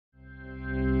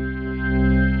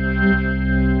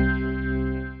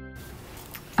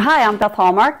Hi, I'm Beth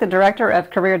Hallmark, the Director of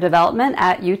Career Development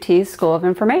at UT School of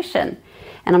Information.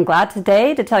 And I'm glad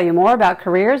today to tell you more about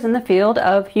careers in the field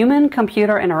of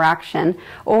human-computer interaction,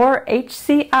 or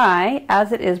HCI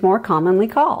as it is more commonly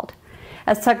called.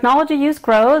 As technology use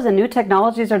grows and new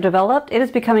technologies are developed, it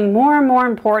is becoming more and more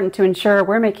important to ensure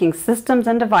we're making systems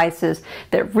and devices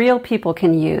that real people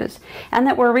can use, and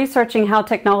that we're researching how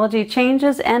technology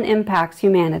changes and impacts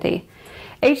humanity.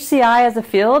 HCI as a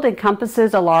field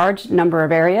encompasses a large number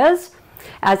of areas,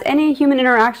 as any human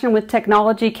interaction with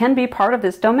technology can be part of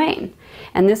this domain.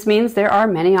 And this means there are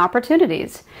many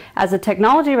opportunities. As a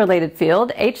technology-related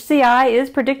field, HCI is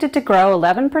predicted to grow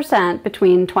 11%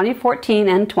 between 2014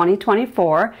 and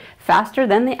 2024, faster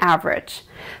than the average.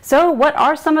 So what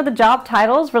are some of the job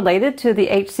titles related to the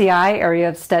HCI area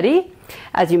of study?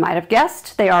 As you might have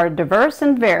guessed, they are diverse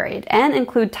and varied and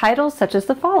include titles such as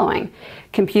the following: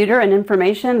 Computer and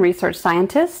Information Research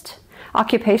Scientist,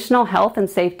 Occupational Health and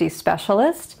Safety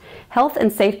Specialist, Health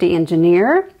and Safety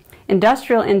Engineer,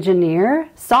 Industrial Engineer,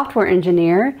 Software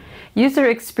Engineer, User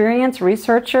Experience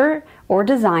Researcher or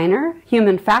Designer,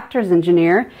 Human Factors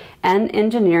Engineer, and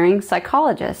Engineering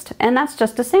Psychologist. And that's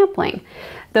just a sampling.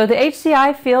 Though the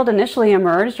HCI field initially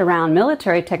emerged around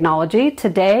military technology,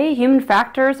 today human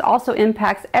factors also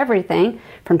impacts everything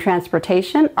from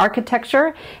transportation,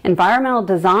 architecture, environmental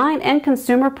design, and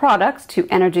consumer products to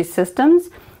energy systems,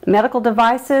 medical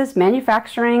devices,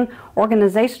 manufacturing,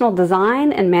 organizational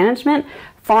design and management,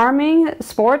 farming,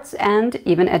 sports, and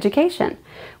even education.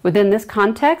 Within this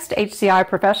context, HCI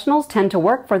professionals tend to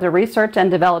work for the research and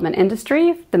development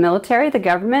industry, the military, the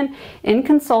government, in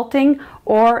consulting,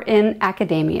 or in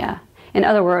academia. In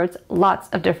other words, lots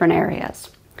of different areas.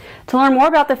 To learn more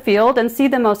about the field and see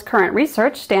the most current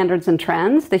research, standards, and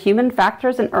trends, the Human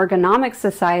Factors and Ergonomics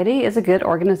Society is a good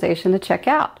organization to check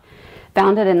out.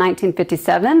 Founded in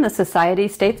 1957, the Society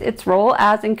states its role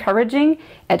as encouraging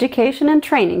education and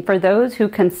training for those who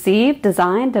conceive,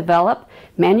 design, develop,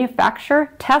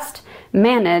 manufacture, test,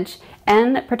 manage,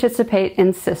 and participate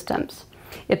in systems.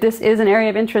 If this is an area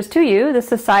of interest to you, the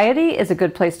Society is a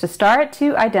good place to start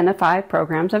to identify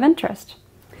programs of interest.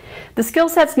 The skill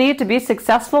sets needed to be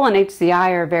successful in HCI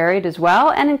are varied as well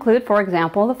and include, for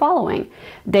example, the following: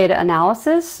 data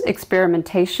analysis,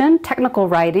 experimentation, technical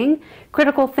writing,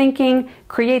 critical thinking,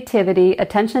 creativity,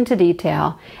 attention to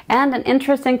detail, and an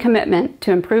interest and commitment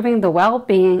to improving the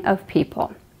well-being of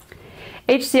people.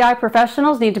 HCI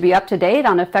professionals need to be up to date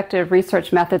on effective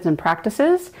research methods and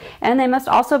practices, and they must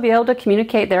also be able to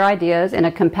communicate their ideas in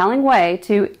a compelling way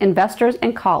to investors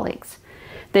and colleagues.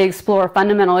 They explore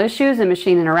fundamental issues in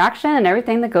machine interaction and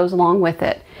everything that goes along with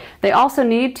it. They also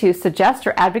need to suggest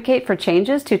or advocate for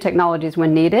changes to technologies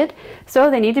when needed,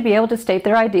 so they need to be able to state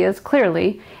their ideas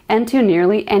clearly and to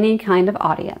nearly any kind of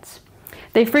audience.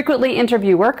 They frequently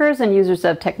interview workers and users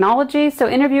of technology, so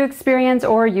interview experience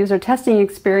or user testing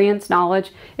experience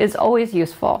knowledge is always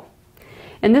useful.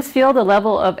 In this field, the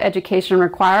level of education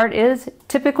required is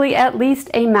typically at least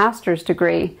a master's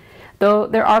degree, though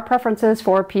there are preferences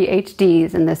for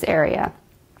PhDs in this area.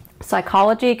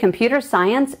 Psychology, computer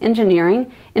science,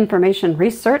 engineering, information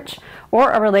research,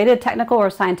 or a related technical or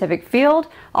scientific field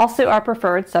also are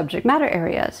preferred subject matter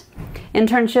areas.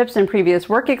 Internships and previous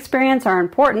work experience are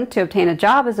important to obtain a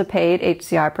job as a paid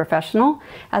HCI professional,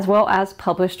 as well as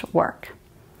published work.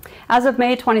 As of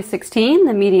May 2016,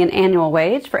 the median annual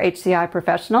wage for HCI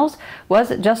professionals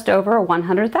was just over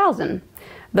 $100,000.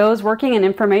 Those working in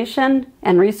information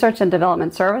and research and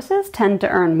development services tend to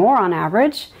earn more on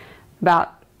average,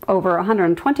 about over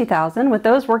 $120,000, with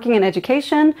those working in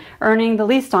education earning the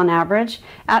least on average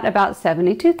at about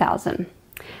 $72,000.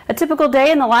 A typical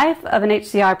day in the life of an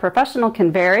HCI professional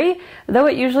can vary, though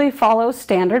it usually follows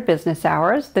standard business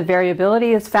hours. The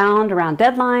variability is found around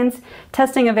deadlines,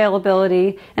 testing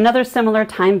availability, and other similar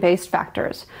time-based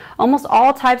factors. Almost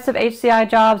all types of HCI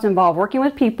jobs involve working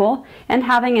with people and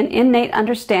having an innate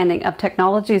understanding of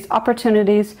technology's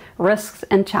opportunities, risks,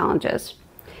 and challenges.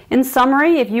 In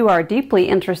summary, if you are deeply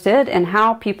interested in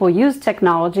how people use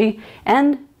technology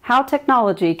and how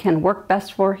technology can work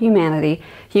best for humanity,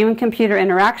 human-computer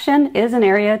interaction is an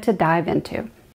area to dive into.